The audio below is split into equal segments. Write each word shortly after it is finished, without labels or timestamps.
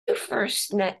you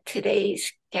first met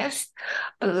today's guest,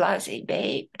 Bla Zae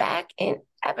Bey, back in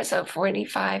episode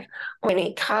 45 when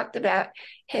he talked about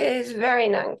his very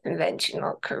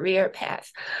non-conventional career path,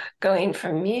 going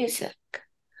from music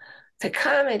to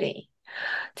comedy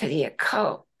to the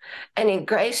occult. And he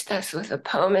graced us with a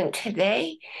poem. And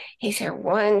today he's here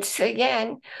once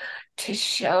again to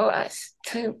show us,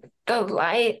 to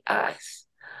delight us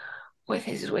with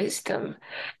his wisdom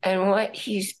and what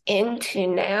he's into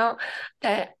now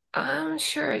that I'm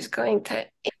sure is going to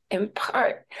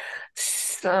impart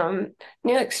some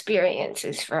new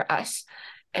experiences for us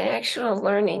and actual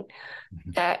learning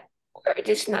that we're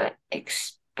just not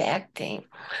expecting.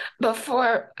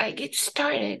 Before I get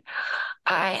started,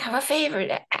 I have a favor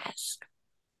to ask.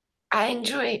 I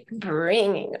enjoy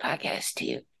bringing the podcast to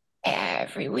you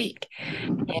every week.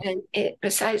 And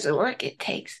besides the work it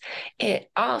takes, it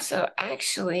also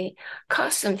actually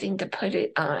costs something to put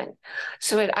it on.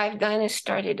 So what I've done is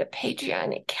started a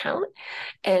Patreon account,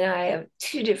 and I have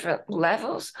two different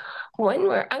levels. One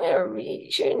where I'm going to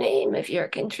read your name if you're a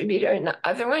contributor, and the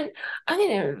other one, I'm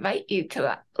going to invite you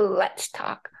to a Let's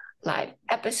Talk live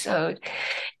episode.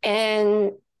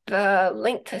 And the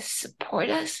link to support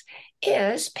us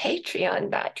is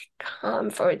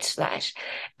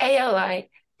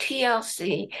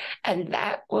patreon.com/ALITLC, and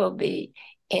that will be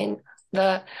in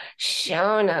the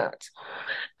show notes.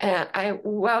 I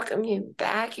welcome you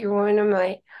back. You're one of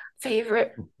my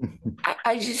favorite.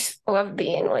 I just love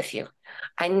being with you.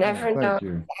 I Oh, never know thank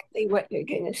you. exactly what you're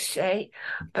going to say,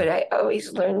 but I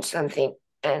always learn something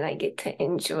and I get to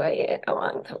enjoy it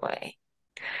along the way.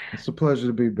 It's a pleasure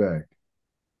to be back.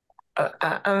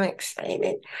 I'm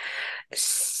excited.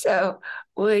 So,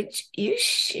 would you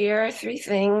share three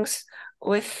things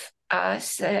with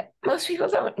us that most people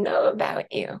don't know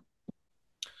about you?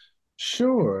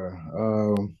 Sure.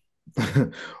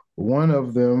 One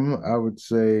of them I would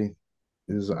say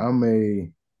is I'm a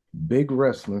big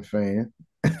wrestling fan,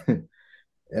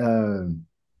 uh,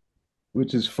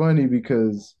 which is funny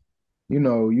because, you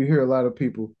hear a lot of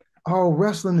people, oh,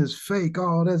 wrestling is fake.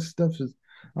 Oh, that stuff is,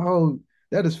 oh,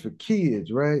 that is for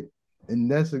kids, right?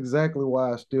 And that's exactly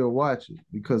why I still watch it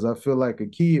because I feel like a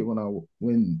kid when I'm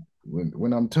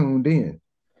tuned in.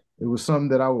 It was something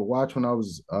that I would watch when I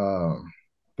was, I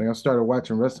think I started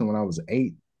watching wrestling when I was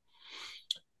 8.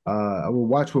 I would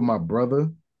watch with my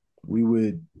brother. We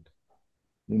would,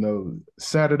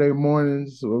 Saturday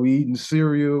mornings, we eating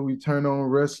cereal, we turn on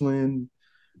wrestling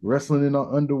in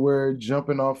our underwear,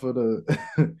 jumping off of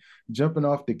the, jumping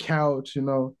off the couch. It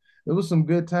was some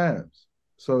good times.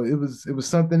 So it was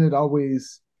something that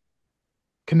always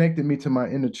connected me to my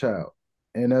inner child.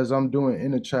 And as I'm doing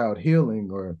inner child healing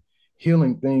or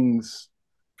healing things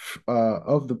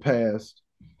of the past,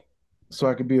 so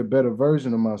I could be a better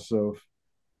version of myself,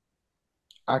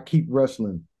 I keep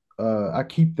wrestling. I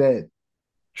keep that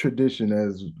tradition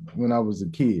as when I was a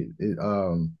kid. It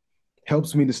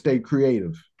helps me to stay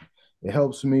creative. It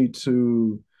helps me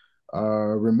to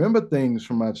remember things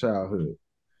from my childhood,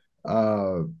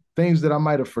 uh, things that I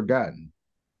might have forgotten.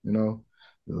 You know,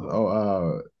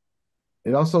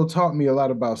 it also taught me a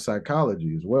lot about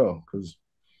psychology as well. Because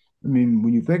I mean,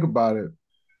 when you think about it,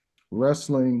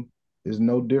 wrestling is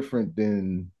no different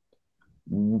than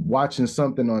watching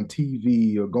something on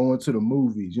TV or going to the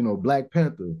movies. Black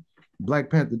Panther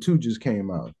 2 just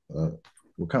came out,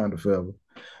 Wakanda Forever.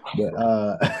 But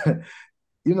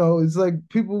it's like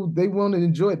people they want to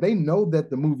enjoy it. They know that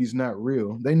the movie's not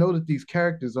real. They know that these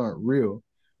characters aren't real,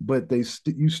 but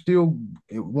you still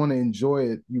want to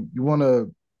enjoy it. You want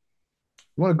to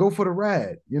go for the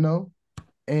ride.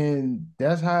 And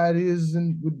that's how it is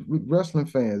with wrestling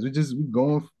fans. We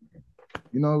going,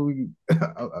 we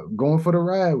going for the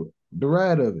ride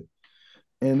of it.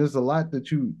 And there's a lot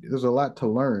to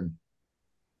learn.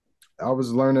 I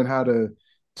was learning how to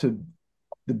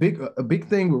a big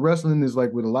thing with wrestling is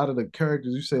like with a lot of the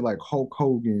characters, you say like Hulk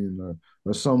Hogan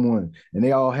or someone, and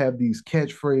they all have these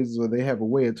catchphrases or they have a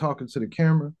way of talking to the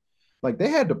camera. Like they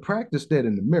had to practice that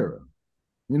in the mirror.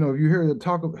 If you hear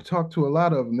talk to a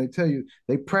lot of them, they tell you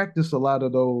they practice a lot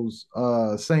of those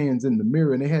sayings in the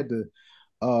mirror, and they had to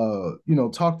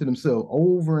talk to themselves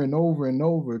over and over and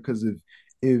over because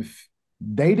if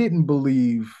they didn't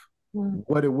believe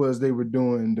what it was they were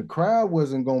doing, the crowd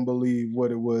wasn't gonna believe what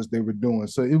it was they were doing.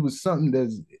 So it was something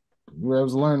where I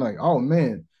was learning like, oh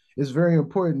man, it's very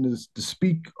important to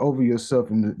speak over yourself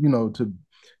and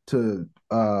to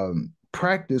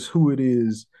practice who it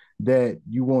is that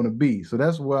you want to be. So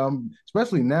that's why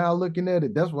especially now looking at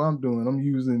it, that's what I'm doing. I'm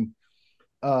using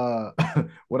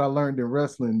what I learned in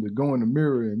wrestling to go in the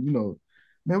mirror and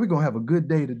man, we're gonna have a good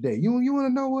day today. You want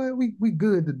to know what? We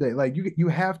good today. Like you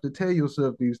have to tell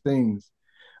yourself these things.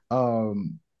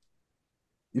 Um,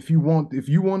 if you want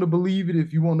to believe it,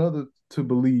 if you want others to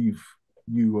believe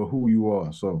you or who you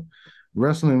are. So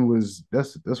wrestling was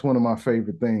that's one of my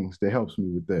favorite things that helps me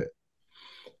with that.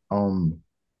 Um,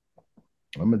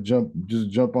 I'm gonna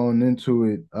jump on into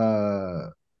it.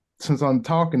 Since I'm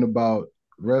talking about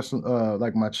wrestling,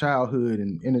 like my childhood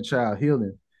and inner child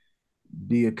healing,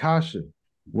 the Akasha,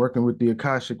 working with the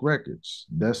Akashic Records.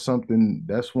 That's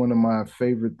one of my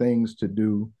favorite things to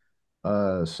do.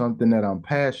 Something that I'm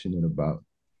passionate about.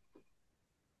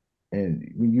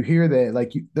 And when you hear that,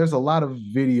 like there's a lot of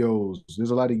videos,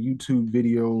 there's a lot of YouTube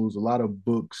videos, a lot of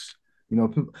books. You know,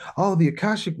 people, oh, the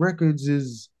Akashic Records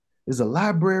is a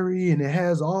library and it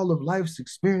has all of life's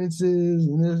experiences,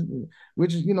 and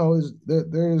which is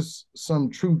there's some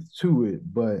truth to it,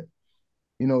 but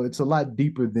it's a lot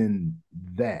deeper than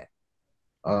that.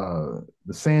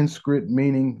 The Sanskrit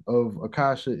meaning of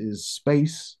Akasha is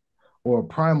space or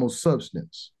primal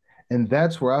substance. And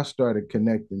that's where I started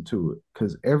connecting to it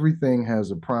because everything has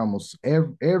a primal,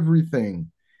 everything,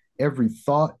 every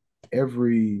thought,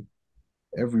 every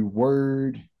every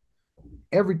word,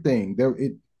 everything there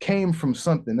it came from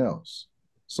something else.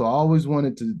 So I always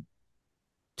wanted to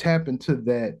tap into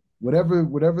that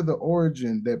whatever the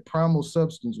origin that primal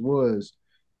substance was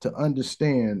to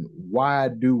understand why I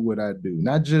do what I do.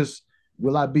 Not just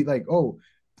will I be like, oh,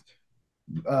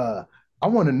 uh, I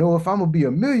want to know if I'm gonna be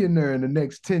a millionaire in the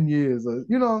next 10 years, or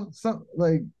some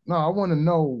like no, I want to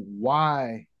know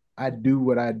why I do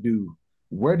what I do.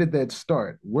 Where did that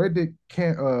start? Where did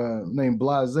name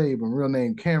Bla Zae Bey, real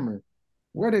name Cameron?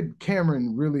 Where did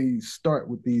Cameron really start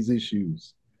with these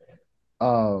issues?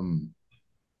 Um,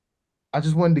 I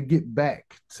just wanted to get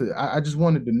back to, I just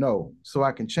wanted to know so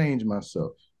I can change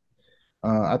myself.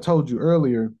 I told you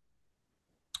earlier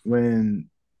when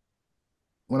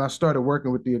when I started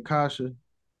working with the Akasha,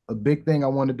 a big thing I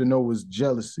wanted to know was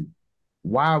jealousy.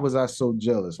 Why was I so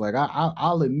jealous? Like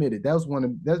I'll admit it. That's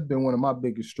been one of my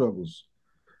biggest struggles,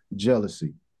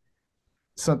 jealousy.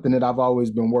 Something that I've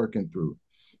always been working through.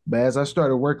 But as I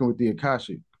started working with the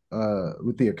Akasha,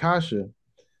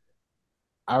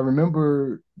 I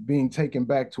remember being taken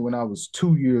back to when I was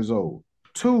 2 years old.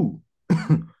 Two.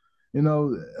 you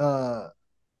know,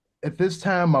 at this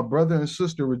time, my brother and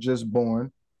sister were just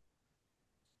born.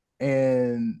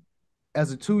 And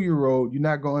as a 2 year old, you're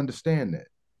not going to understand that.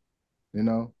 You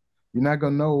know, you're not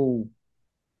going to know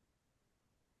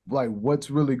like what's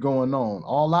really going on.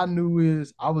 All I knew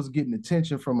is I was getting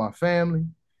attention from my family.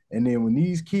 And then when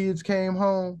these kids came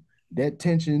home, that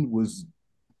tension was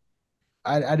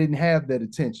I didn't have that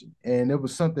attention. And it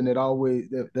was something that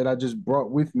I just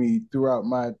brought with me throughout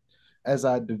my as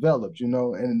I developed,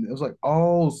 and it was like,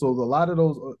 oh, so a lot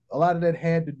of that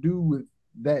had to do with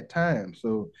that time.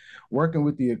 So working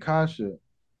with the Akasha,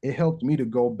 it helped me to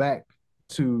go back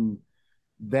to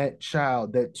that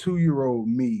child, that 2 year old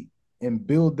me, and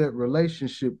build that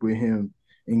relationship with him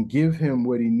and give him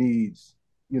what he needs,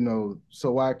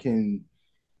 so I can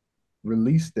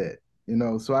release that,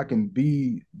 so I can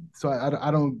be, so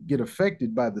I don't get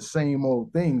affected by the same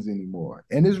old things anymore.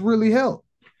 And it's really helped.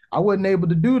 I wasn't able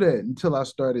to do that until I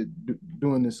started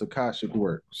doing this Akashic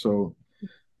work. So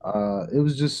it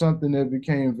was just something that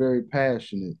became very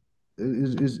passionate.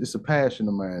 It's a passion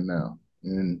of mine now.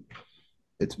 And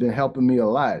it's been helping me a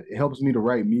lot. It helps me to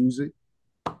write music.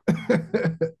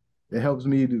 It helps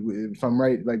me to, if I'm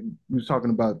right, like we was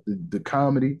talking about the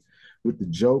comedy with the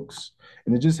jokes,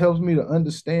 and it just helps me to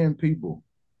understand people.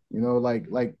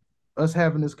 Like us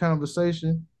having this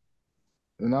conversation.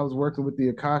 When I was working with the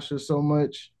Akasha so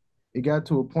much, it got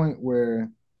to a point where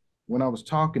when I was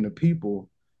talking to people,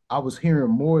 I was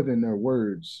hearing more than their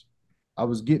words. I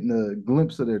was getting a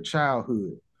glimpse of their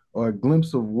childhood or a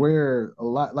glimpse of where a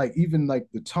lot, like even like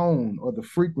the tone or the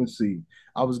frequency,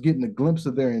 I was getting a glimpse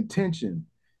of their intention.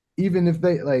 Even if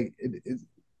they like,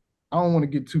 I don't want to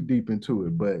get too deep into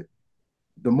it, but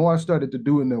the more I started to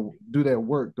do that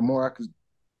work, the more I could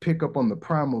pick up on the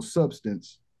primal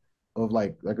substance of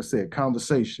like I said,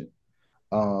 conversation,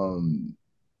 um,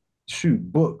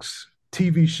 books,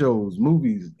 TV shows,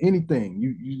 movies, anything.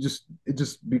 You just it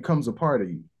just becomes a part of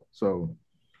you. So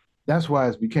that's why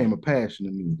it's became a passion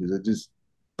to me because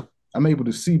I'm able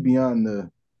to see beyond the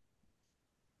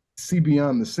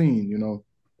scene,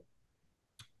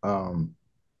 Um,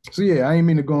 so yeah, I ain't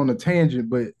mean to go on a tangent,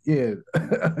 but yeah,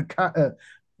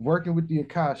 working with the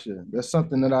Akasha, that's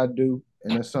something that I do,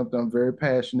 and that's something I'm very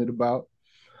passionate about.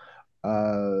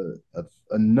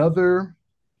 Another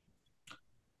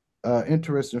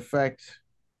interesting fact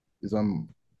is I'm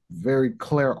very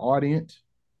clairaudient.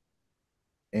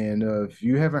 And if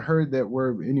you haven't heard that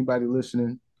word, anybody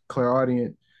listening,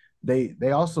 clairaudient,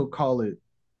 they also call it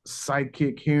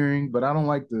psychic hearing, but I don't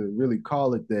like to really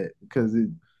call it that because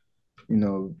you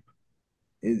know,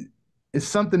 it it's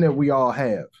something that we all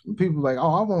have. People are like,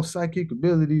 oh, I want psychic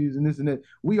abilities and this and that.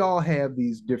 We all have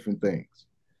these different things.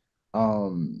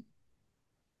 Um,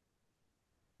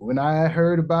 when I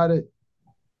heard about it,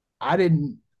 I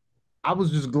didn't. I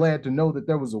was just glad to know that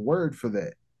there was a word for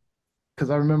that because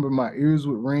I remember my ears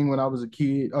would ring when I was a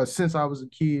kid, or since I was a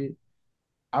kid.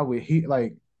 I would hear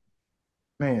like,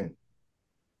 man,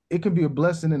 it can be a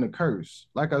blessing and a curse.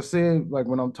 Like I said, like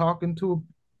when I'm talking to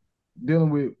dealing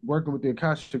with working with the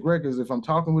Akashic Records, if I'm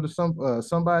talking with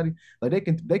somebody, like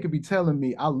they could be telling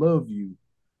me I love you,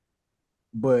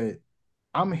 but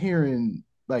I'm hearing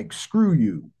like screw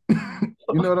you.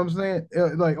 You know what I'm saying?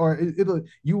 Like, or it'll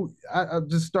you. I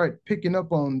just start picking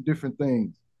up on different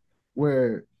things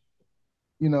where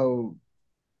you know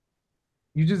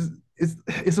you just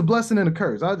it's a blessing and a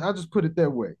curse. I just put it that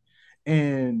way,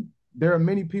 and there are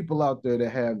many people out there that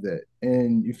have that.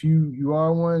 And if you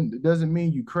are one, it doesn't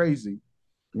mean you crazy.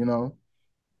 You know,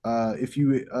 if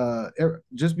you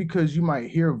just because you might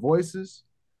hear voices,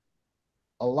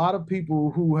 a lot of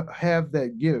people who have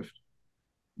that gift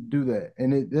do that,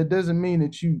 and it doesn't mean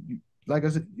that like I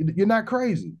said, you're not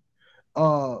crazy.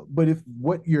 But if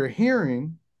what you're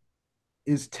hearing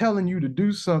is telling you to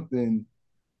do something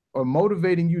or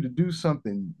motivating you to do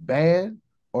something bad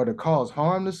or to cause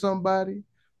harm to somebody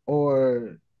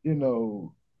or you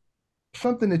know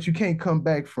something that you can't come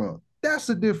back from, that's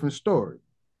a different story,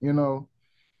 you know.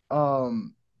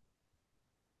 um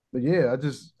but yeah, I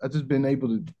just been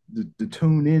able to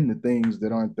tune in to things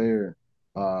that aren't there.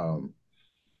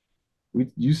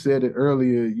 You said it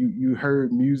earlier, you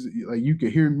heard music, like you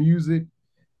could hear music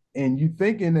and you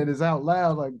thinking that it's out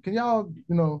loud, like can y'all,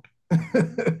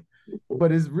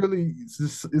 but it's really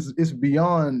it's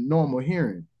beyond normal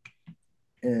hearing.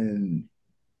 And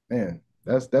man,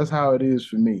 that's how it is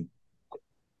for me.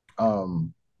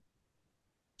 Um,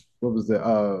 what was that?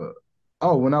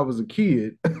 Oh, when I was a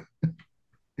kid,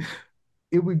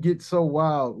 it would get so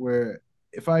wild where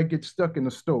if I get stuck in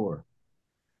a store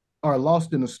or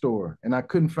lost in a store and I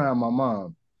couldn't find my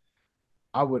mom,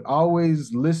 I would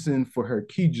always listen for her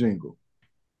key jingle.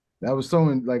 That was so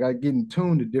like I get in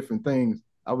tune to different things.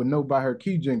 I would know by her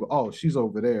key jingle, oh, she's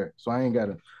over there. So I ain't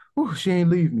gotta, whew, she ain't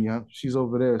leave me, huh? She's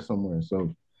over there somewhere.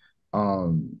 So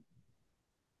um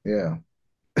yeah,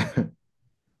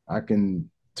 I can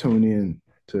tune in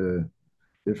to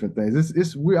different things.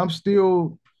 It's weird. I'm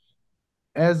still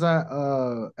as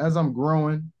I'm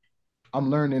growing, I'm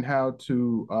learning how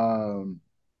to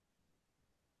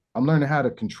I'm learning how to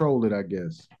control it, I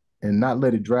guess, and not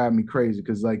let it drive me crazy.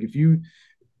 Cause like if you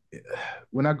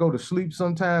when I go to sleep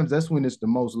sometimes, that's when it's the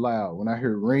most loud. When I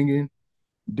hear ringing,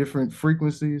 different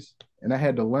frequencies, and I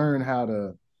had to learn how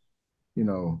to,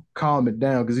 calm it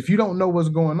down. Because if you don't know what's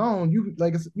going on, you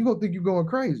gonna think you're going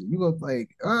crazy. You gonna like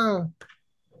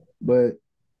but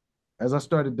as I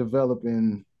started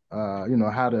developing, how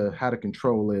to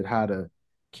control it, how to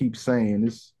keep saying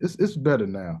it's better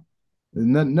now. There's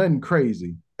nothing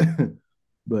crazy,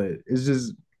 but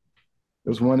it's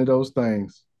one of those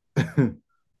things.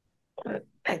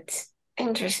 It's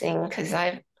interesting because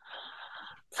I've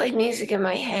played music in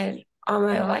my head all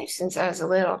my life since I was a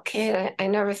little kid. I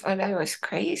never thought I was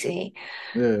crazy,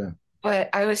 Yeah, but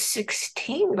I was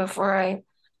 16 before I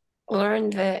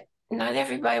learned that not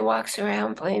everybody walks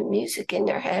around playing music in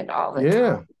their head all the time.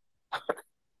 yeah,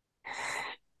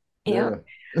 You know,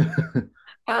 yeah.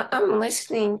 I'm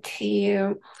listening to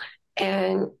you,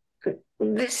 and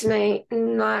this may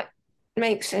not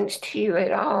make sense to you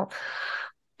at all,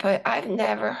 but I've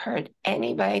never heard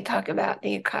anybody talk about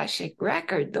the Akashic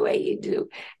record the way you do.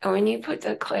 And when you put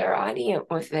the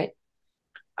clairaudient with it,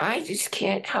 I just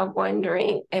can't help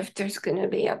wondering if there's going to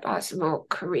be a possible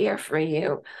career for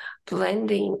you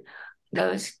blending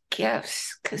those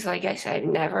gifts. Because, like I said, I've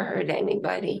never heard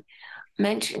anybody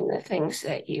mention the things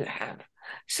that you have.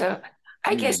 So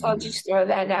I guess I'll Mm. just throw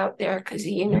that out there because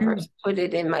the You universe put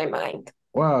it in my mind.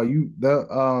 wow,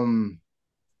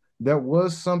 that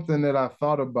was something that I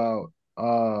thought about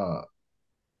a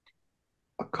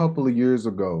couple of years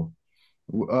ago.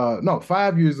 No,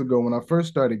 5 years ago when I first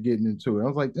started getting into it. I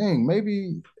was like, dang,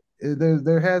 maybe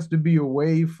there has to be a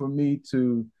way for me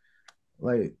to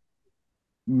like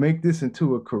make this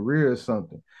into a career or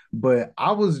something. But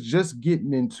I was just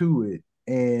getting into it,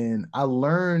 and I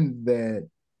learned that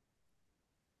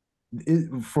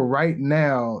for right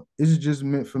now, it's just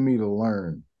meant for me to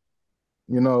learn.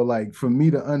 like for me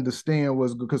to understand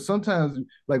what's good. Because sometimes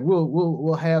like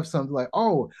we'll have something like,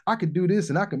 oh, I could do this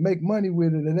and I could make money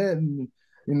with it and that. And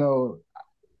you know,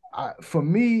 for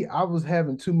me, I was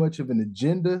having too much of an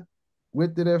agenda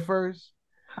with it at first.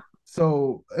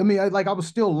 So I mean, I was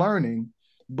still learning,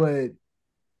 but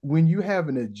when you have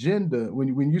an agenda,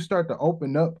 when you start to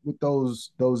open up with those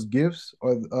gifts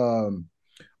or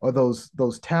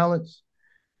those talents,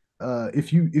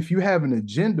 if you have an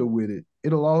agenda with it,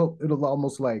 it'll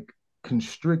almost like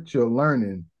constrict your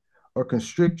learning or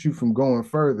constrict you from going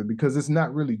further because it's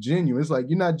not really genuine. It's like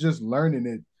you're not just learning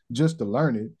it just to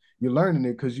learn it. You're learning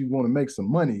it because you want to make some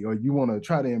money or you want to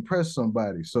try to impress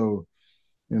somebody. So,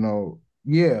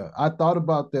 yeah, I thought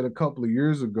about that a couple of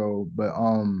years ago, but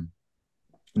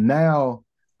now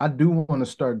I do want to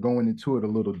start going into it a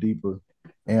little deeper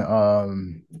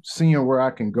and seeing where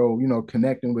I can go,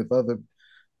 connecting with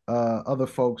other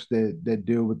folks that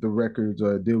deal with the records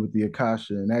or deal with the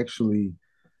Akasha and actually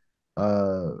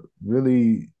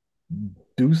really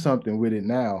do something with it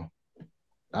now.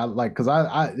 I like because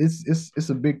I it's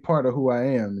a big part of who I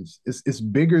am. It's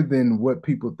bigger than what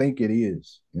people think it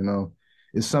is.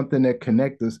 It's something that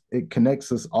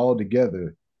connects us all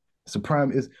together. It's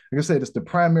like I said, it's the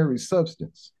primary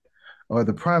substance or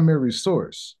the primary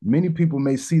source. Many people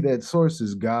may see that source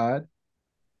as God.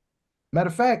 Matter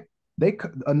of fact,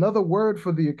 another word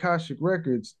for the Akashic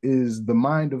records is the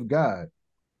mind of God,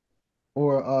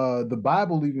 or the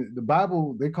Bible. Even the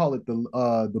Bible, they call it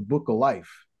the book of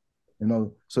life.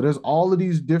 So there's all of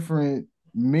these different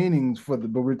meanings but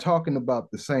we're talking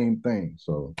about the same thing.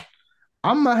 So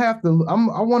I'm gonna have to.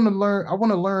 I want to learn. I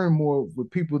want to learn more with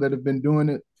people that have been doing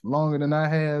it longer than I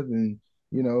have, and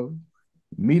you know,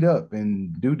 meet up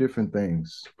and do different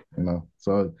things.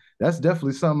 So that's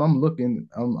definitely something I'm looking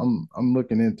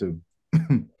into.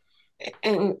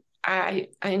 And I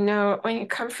know when you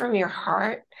come from your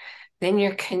heart, then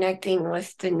you're connecting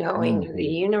with the knowing of the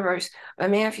Mhm. universe. I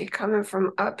mean, if you're coming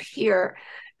from up here,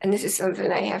 and this is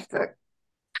something I have to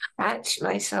catch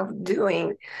myself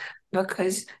doing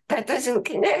because that doesn't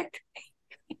connect.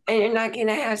 And you're not going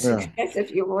to have Yeah, success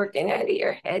if you're working out of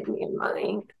your head and your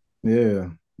mind. yeah,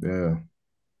 yeah.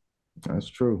 That's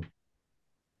true.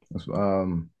 That's,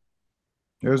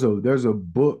 there's a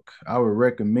book I would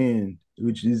recommend,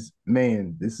 which is,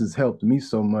 man, this has helped me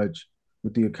so much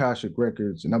with the Akashic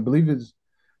Records, and I believe it's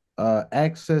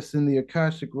Accessing the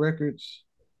Akashic Records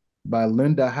by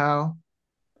Linda Howe.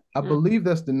 I Mm. believe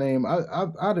that's the name. I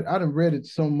didn't read it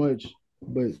so much,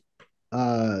 but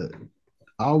uh,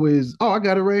 I always I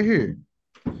got it right here.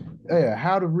 Yeah,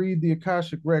 How to Read the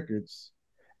Akashic Records,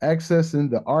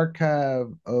 Accessing the Archive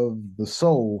of the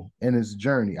Soul and Its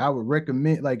Journey. I would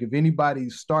recommend, like, if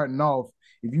anybody's starting off,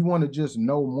 if you want to just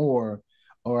know more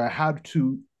or how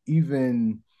to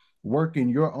even work in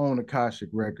your own Akashic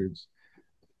Records,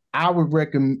 I would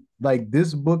recommend, like,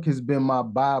 this book has been my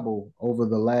Bible over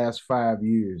the last 5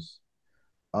 years.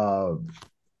 Uh,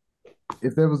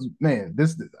 if there was, man,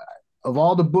 this of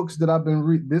all the books that I've been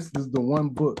reading, this is the one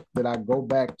book that I go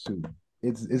back to.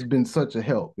 It's been such a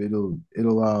help. It'll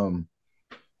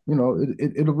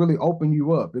really open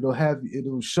you up.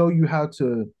 It'll show you how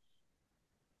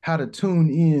to tune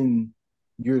in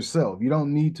yourself. You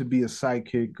don't need to be a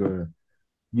psychic or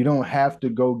you don't have to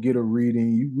go get a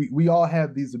reading. We all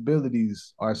have these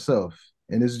abilities ourselves.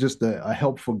 And it's just a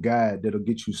helpful guide that'll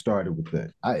get you started with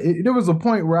that. There was a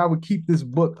point where I would keep this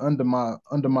book under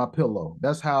my pillow.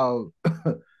 That's how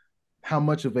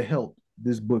much of a help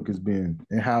this book has been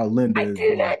and how Linda I has do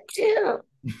been. that too.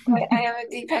 I have a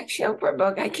Deepak Chopra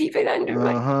book. I keep it under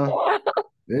my Uh-huh. pillow.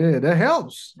 Yeah, that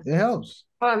helps. It helps.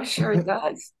 Well, I'm sure it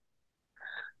does.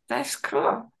 That's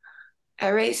cool. I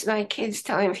raise my kids,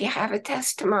 tell them if you have a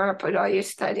test tomorrow, put all your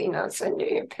study notes under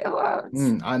your pillows.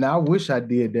 And I wish I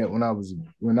did that when I was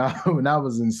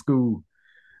in school.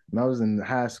 When I was in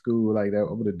high school like that,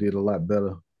 I would have did a lot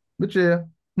better. But yeah.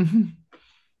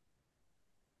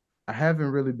 I haven't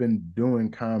really been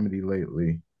doing comedy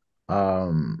lately. I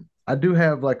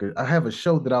have a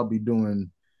show that I'll be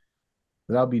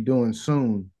doing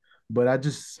soon, but I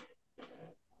just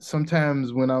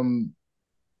sometimes when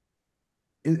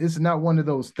it's not one of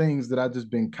those things that I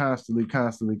just been constantly,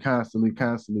 constantly, constantly,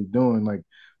 constantly doing. Like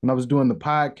when I was doing the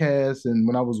podcast and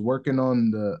when I was working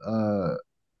on the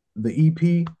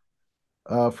EP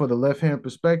for the Left Hand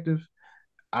Perspective,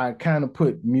 I kind of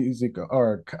put music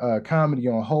or comedy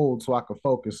on hold so I could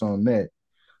focus on that.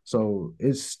 So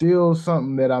it's still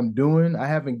something that I'm doing. I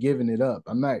haven't given it up.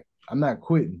 I'm not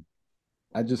quitting.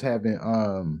 I just haven't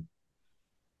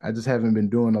been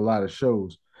doing a lot of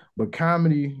shows. But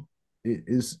comedy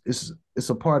is it's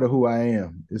a part of who I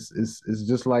am. It's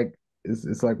just like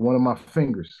it's like one of my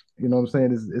fingers. You know what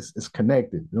I'm saying? It's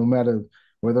connected. No matter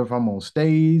whether if I'm on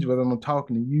stage, whether I'm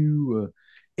talking to you or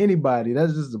anybody,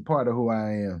 that's just a part of who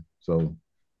I am. So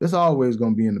it's always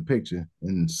gonna be in the picture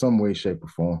in some way, shape, or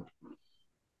form.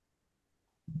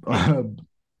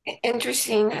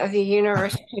 Interesting how the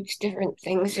universe puts different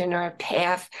things in our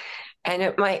path, and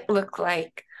it might look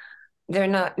like they're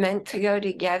not meant to go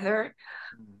together,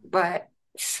 but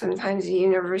sometimes the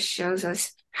universe shows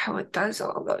us how it does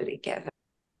all go together.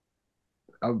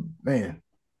 Man,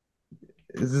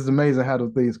 it's just amazing how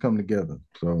those things come together.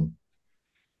 So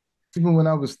even when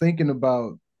I was thinking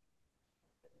about,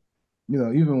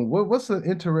 even what's an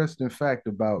interesting fact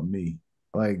about me?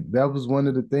 Like that was one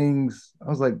of the things I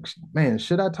was like, man,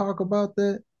 should I talk about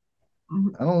that?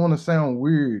 Mhm. I don't want to sound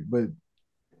weird, but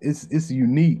it's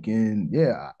unique and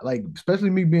yeah, like especially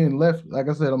me being left, like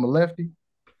I said, I'm a lefty.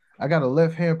 I got a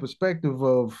left hand perspective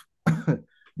of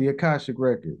the Akashic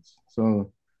Records.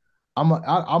 So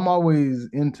I'm always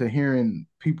into hearing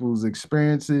people's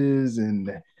experiences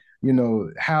and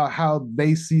how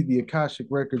they see the Akashic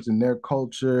Records and their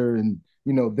culture and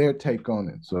their take on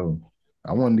it. So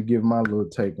I wanted to give my little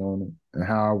take on it and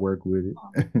how I work with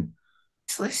it.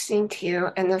 Just listening to you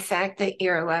and the fact that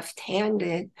you're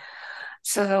left-handed,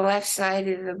 so the left side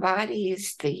of the body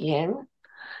is the yin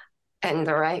and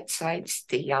the right side's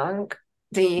the yang,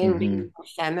 the yin Hmm. being the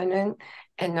feminine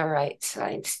and the right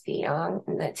side's the yang.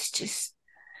 And that's just,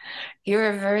 you're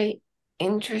a very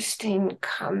interesting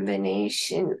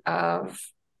combination of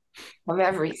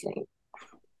everything.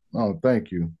 Oh,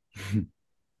 thank you.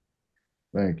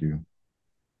 Thank you.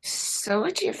 So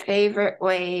what's your favorite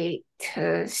way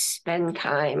to spend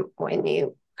time when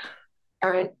you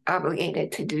aren't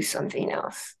obligated to do something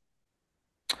else?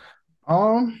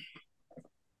 Um,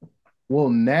 well,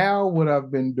 now what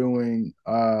I've been doing,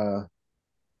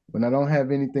 when I don't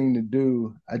have anything to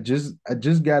do, I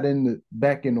just got into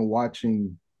back into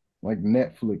watching like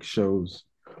Netflix shows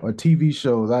or TV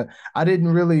shows. I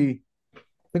didn't really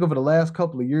think over the last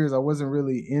couple of years, I wasn't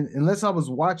really in unless I was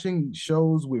watching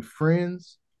shows with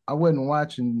friends, I wasn't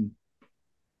watching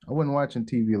I wasn't watching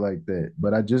TV like that.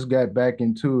 But I just got back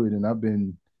into it and I've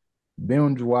been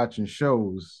binge watching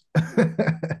shows.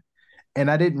 And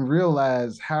I didn't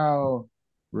realize how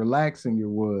relaxing it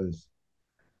was.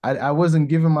 I wasn't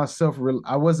giving myself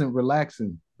I wasn't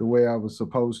relaxing the way I was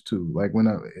supposed to. Like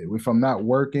if I'm not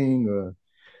working,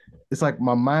 it's like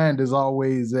my mind is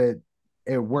always at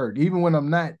work. Even when I'm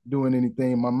not doing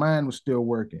anything, my mind was still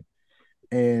working.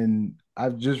 And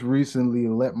I've just recently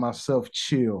let myself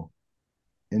chill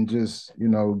and just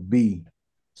be.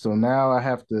 So now I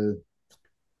have to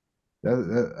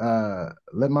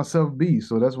let myself be.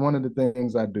 So that's one of the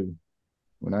things I do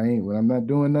when I'm not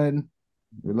doing nothing,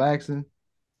 relaxing.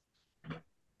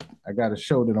 I got a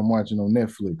show that I'm watching on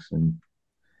Netflix, and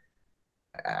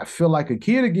I feel like a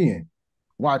kid again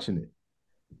watching it.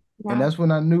 And Wow. that's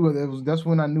when I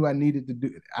knew I needed to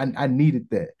do I needed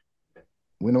that.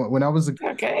 When I was a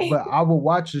Okay. but I would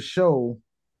watch a show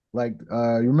like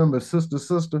you remember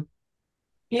Sister?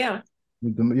 Yeah.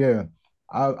 Yeah.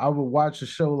 I would watch a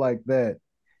show like that.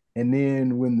 And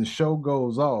then when the show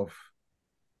goes off,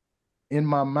 in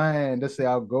my mind, let's say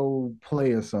I'll go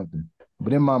play or something.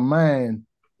 But in my mind,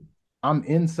 I'm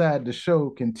inside the show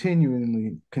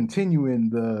continuing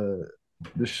the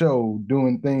show,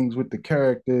 doing things with the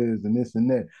characters and this and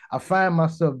that. I find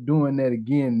myself doing that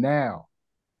again now.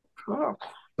 Cool.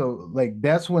 So like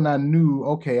that's when I knew,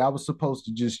 okay, I was supposed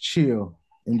to just chill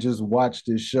and just watch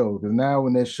this show. Because now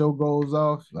when that show goes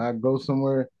off, I go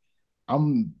somewhere,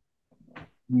 I'm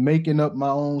making up my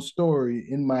own story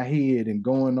in my head and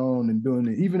going on and doing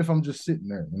it, even if I'm just sitting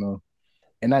there.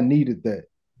 And I needed that.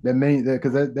 That means that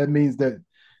because that means that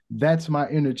that's my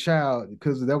inner child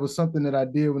because that was something that I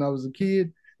did when I was a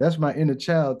kid. That's my inner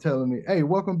child telling me, "Hey,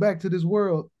 welcome back to this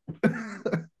world." you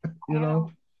know?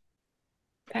 Wow.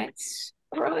 That's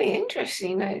really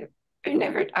interesting. I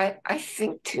never, I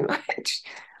think too much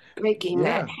making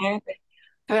that Yeah. happen,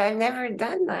 but I've never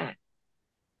done that.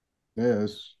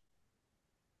 Yes.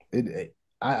 It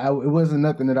wasn't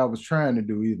nothing that I was trying to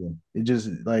do either. It just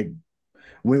like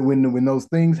when those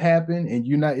things happen and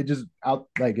you're not, it just out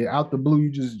the blue,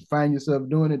 you just find yourself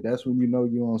doing it. That's when you know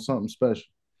you're on something special.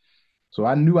 So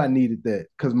I knew I needed that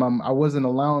because I wasn't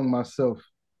allowing myself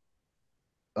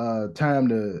time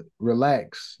to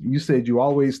relax. You said you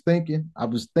always thinking. I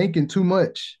was thinking too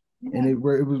much, and Yeah. it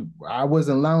was I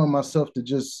wasn't allowing myself to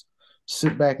just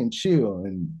sit back and chill.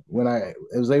 And when I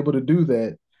was able to do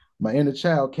that, my inner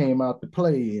child came out to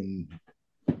play and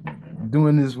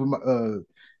doing this with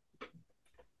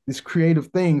this creative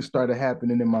thing started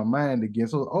happening in my mind again.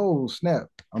 So, oh snap,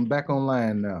 I'm back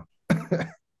online now.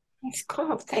 It's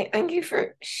cool. Thank you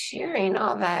for sharing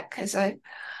all that because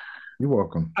You're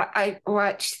welcome. I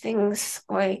watched things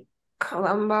like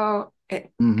Columbo.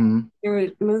 Mm-hmm. There were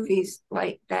movies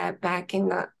like that back in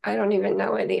the, I don't even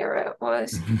know what era it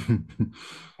was.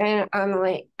 And I'm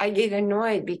like, I get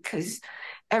annoyed because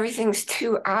everything's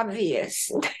too obvious.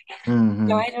 So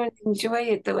Mm-hmm. I don't enjoy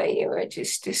it the way you were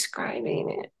just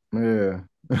describing it. Yeah.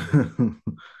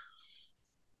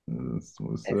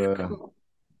 What's, It's cool.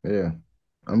 yeah.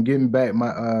 I'm getting back my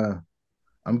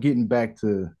I'm getting back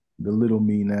to the little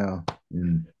me now.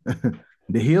 And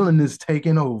the healing is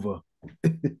taking over.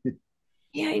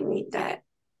 Yeah, I need that.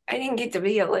 I didn't get to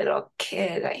be a little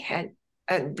kid. I had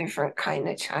a different kind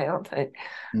of childhood.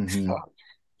 Hmm. So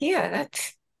yeah,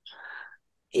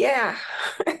 yeah,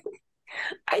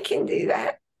 I can do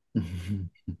that.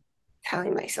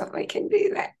 Telling myself I can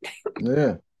do that.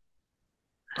 Yeah.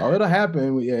 Oh, it'll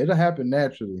happen. Yeah, it'll happen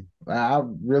naturally. I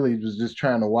really was just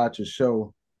trying to watch a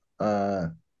show. Uh,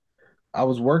 I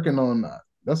was working on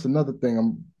that's another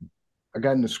thing. I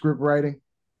got into script writing,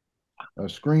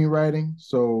 screenwriting.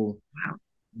 So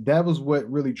that was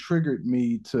what really triggered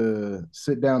me to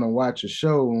sit down and watch a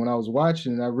show. And when I was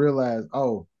watching it, I realized,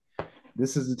 oh,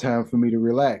 this is the time for me to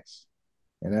relax.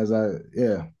 And as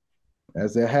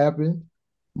that happened,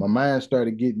 my mind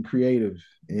started getting creative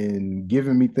and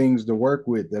giving me things to work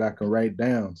with that I can write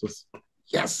down. So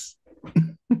yes,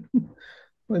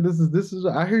 like this is.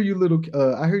 I hear you, little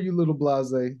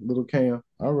Blase, little Cam.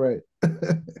 All right.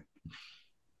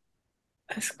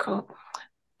 That's cool.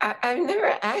 I've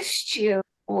never asked you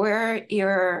where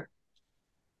your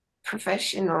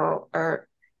professional or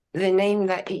the name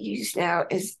that you use now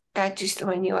is that just the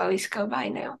one you always go by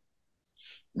now?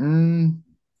 Mm,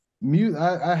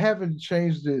 I haven't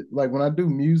changed it. Like when I do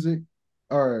music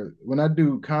or when I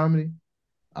do comedy,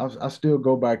 I still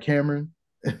go by Cameron.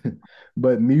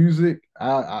 But music,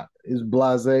 I is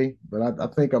Blase. But I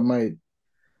think I might.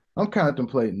 I'm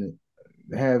contemplating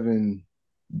it, having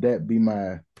that be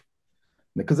my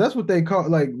because that's what they call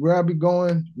like where I be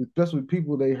going, especially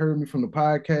people they heard me from the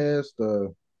podcast,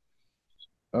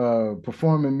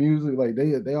 performing music, like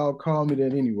they all call me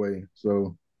that anyway.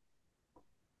 So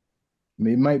I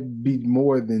mean, it might be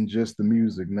more than just the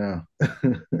music now.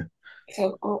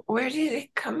 So where did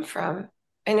it come from?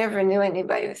 I never knew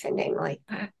anybody with a name like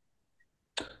that.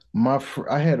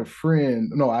 I had a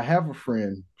friend, no, I have a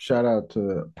friend, shout out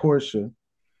to Portia.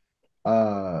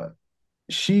 Uh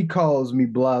she calls me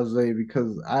Blase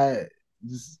because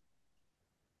just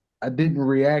I didn't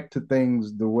react to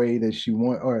things the way that she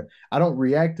want, or I don't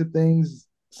react to things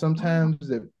sometimes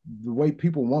that the way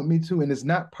people want me to, and it's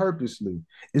not purposely.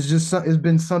 It's just it's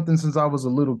been something since I was a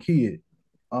little kid.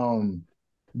 Um,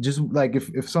 just like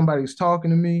if somebody's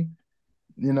talking to me,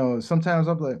 sometimes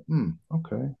I'm like,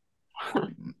 okay,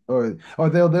 or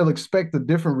they'll expect a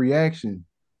different reaction,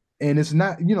 and it's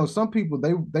not, some people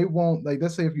they won't like.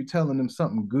 Let's say if you're telling them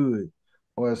something good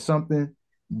or something,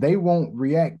 they won't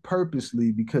react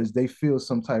purposely because they feel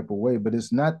some type of way. But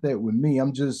it's not that with me.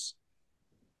 I'm just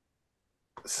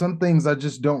some things I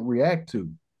just don't react to,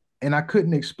 and I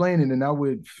couldn't explain it, and I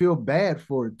would feel bad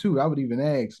for it too. I would even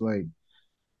ask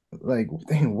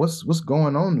dang, what's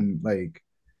going on? And like,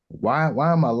 why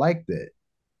am I like that?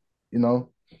 You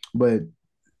know, but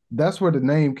that's where the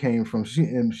name came from.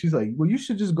 She's like, well, you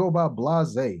should just go by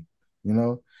Blase, you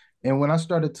know. And when I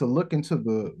started to look into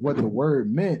the what the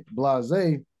word meant, Blase,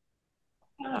 I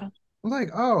Oh, was like,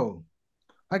 oh,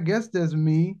 I guess that's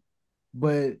me.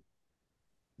 But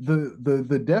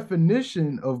the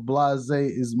definition of blase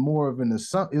is more of an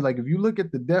assumption. Like if you look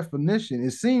at the definition,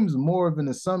 it seems more of an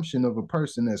assumption of a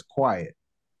person that's quiet.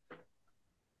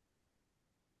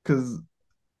 Because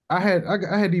I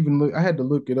had even look I had to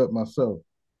look it up myself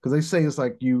because they say it's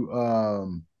like you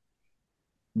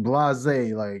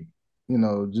blase, like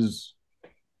just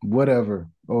whatever,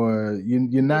 or you're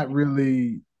yeah. not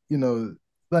really,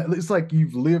 like it's like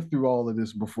you've lived through all of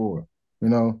this before, you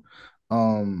know.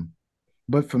 Um,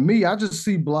 but for me, I just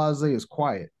see blase as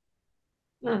quiet.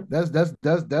 Hmm.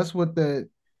 That's what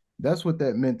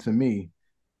that meant to me.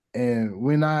 And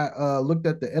when I looked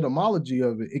at the etymology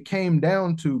of it, it came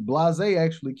down to blase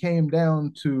actually came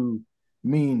down to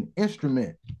mean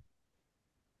instrument.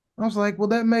 I was like, well,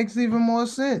 that makes even more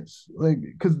sense. Like,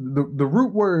 because the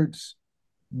root words,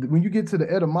 when you get to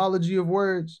the etymology of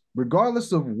words,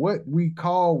 regardless of what we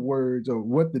call words or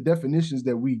what the definitions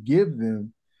that we give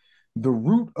them, the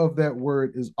root of that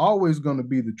word is always going to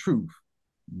be the truth.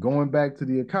 Going back to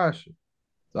the Akasha.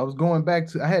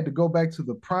 So I had to go back to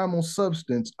the primal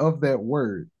substance of that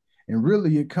word. And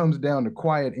really, it comes down to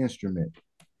quiet instrument.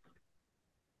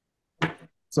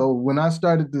 So when I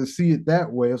started to see it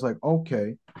that way, it's like,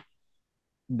 okay,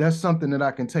 that's something that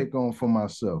I can take on for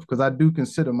myself because I do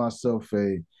consider myself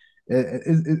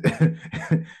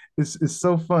it's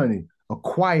so funny, a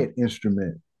quiet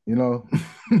instrument, you know.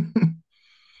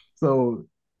 So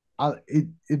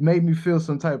it made me feel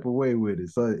some type of way with it,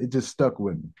 so it just stuck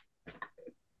with me.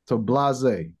 So Bla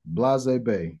Zae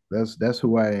Bey, that's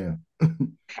who I am.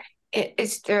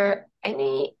 Is there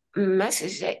any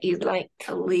message that you'd like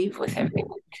to leave with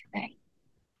everyone today?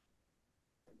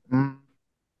 Mm,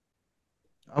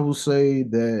 I will say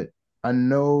that I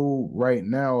know right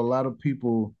now a lot of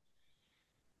people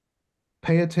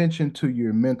pay attention to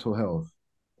your mental health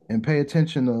and pay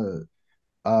attention to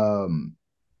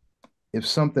if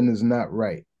something is not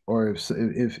right or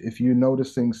if you're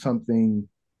noticing something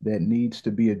that needs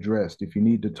to be addressed, if you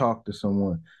need to talk to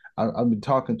someone. I've been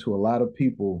talking to a lot of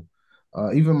people,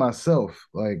 even myself,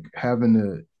 like having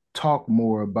to talk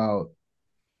more about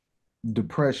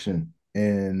depression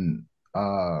and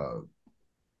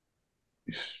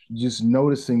just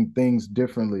noticing things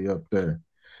differently up there.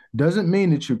 Doesn't mean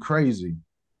that you're crazy.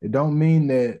 It don't mean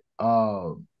that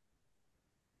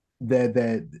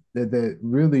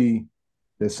really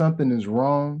that something is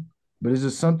wrong, but it's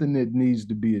just something that needs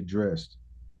to be addressed.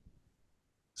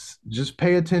 Just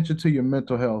pay attention to your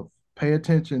mental health. Pay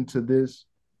attention to this.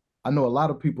 I know a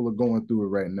lot of people are going through it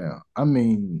right now. I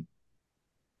mean,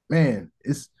 man,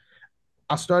 it's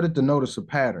I started to notice a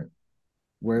pattern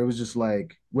where it was just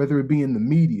like whether it be in the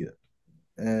media,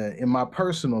 in my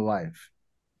personal life,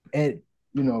 at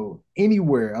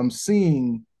anywhere I'm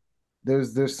seeing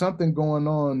there's something going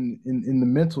on in the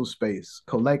mental space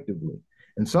collectively.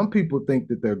 And some people think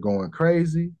that they're going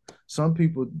crazy. Some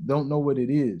people don't know what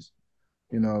it is.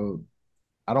 You know,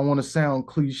 I don't want to sound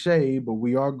cliche, but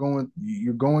you're going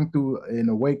through an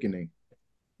awakening.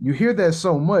 You hear that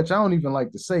so much, I don't even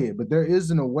like to say it, but there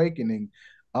is an awakening.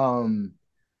 Um,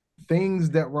 Things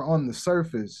that were on the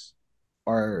surface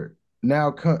are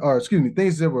or excuse me,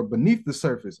 things that were beneath the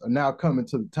surface are now coming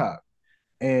to the top.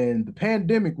 And the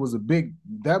pandemic was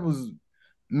that was,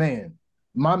 man,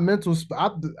 my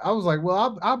I was like,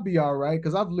 well, I'll be all right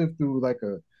because I've lived through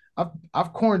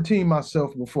I've quarantined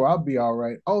myself before. I'll be all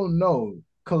right. Oh no,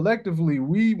 collectively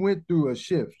we went through a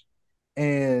shift,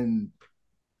 and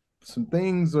some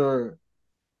things are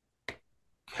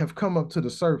have come up to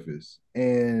the surface,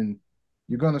 and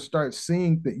you're gonna start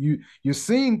seeing that you're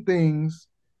seeing things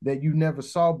that you never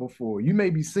saw before. You may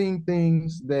be seeing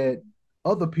things that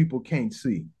other people can't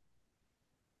see.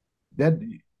 That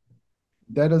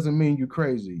that doesn't mean you're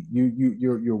crazy.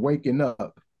 You're waking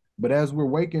up. But as we're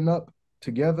waking up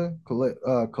together,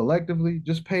 collectively,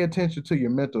 just pay attention to your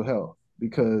mental health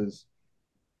because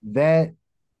that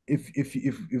if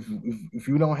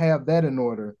you don't have that in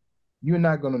order, you're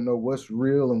not gonna know what's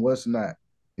real and what's not.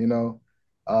 You know,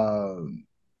 um,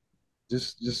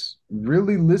 just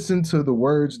really listen to the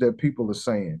words that people are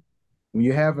saying when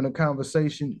you're having a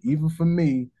conversation. Even for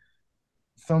me,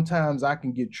 sometimes I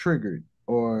can get triggered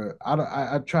or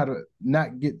I try to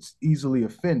not get easily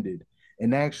offended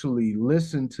and actually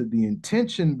listen to the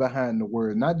intention behind the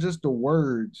word, not just the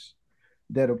words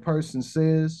that a person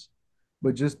says,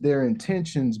 but just their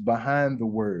intentions behind the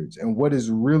words and what is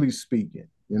really speaking,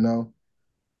 you know?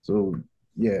 So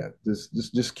yeah,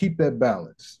 just keep that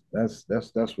balance. That's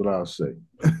what I'll say.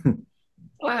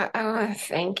 Well, I want to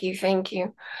thank you, thank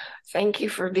you, thank you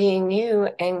for being you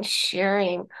and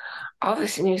sharing all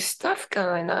this new stuff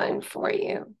going on for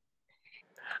you.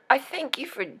 I thank you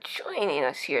for joining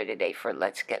us here today for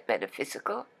Let's Get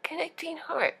Metaphysical, connecting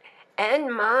heart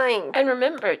and mind. And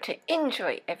remember to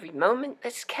enjoy every moment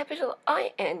that's capital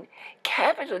IN,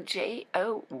 capital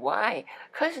JOY,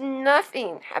 because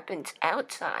nothing happens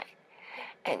outside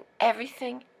and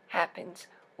everything happens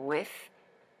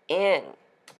within.